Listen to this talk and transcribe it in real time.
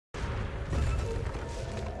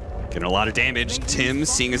Getting a lot of damage. Tim,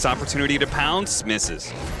 seeing his opportunity to pounce,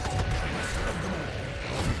 misses.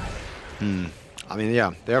 I mean,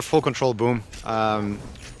 yeah, they have full control boom.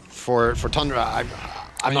 For Tundra,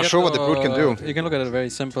 I'm not sure what the Brute can do. You can look at it very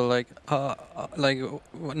simple, like now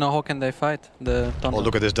how can they fight the Tundra? Oh,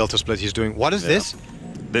 look at this Delta split he's doing. What is this?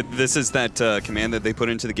 This is that command that they put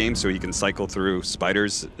into the game so you can cycle through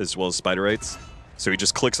spiders as well as spiderites. So he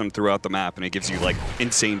just clicks them throughout the map and it gives you like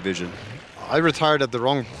insane vision. I retired at the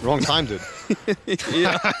wrong time, dude.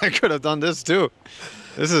 Yeah. I could have done this too.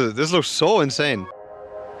 This looks so insane.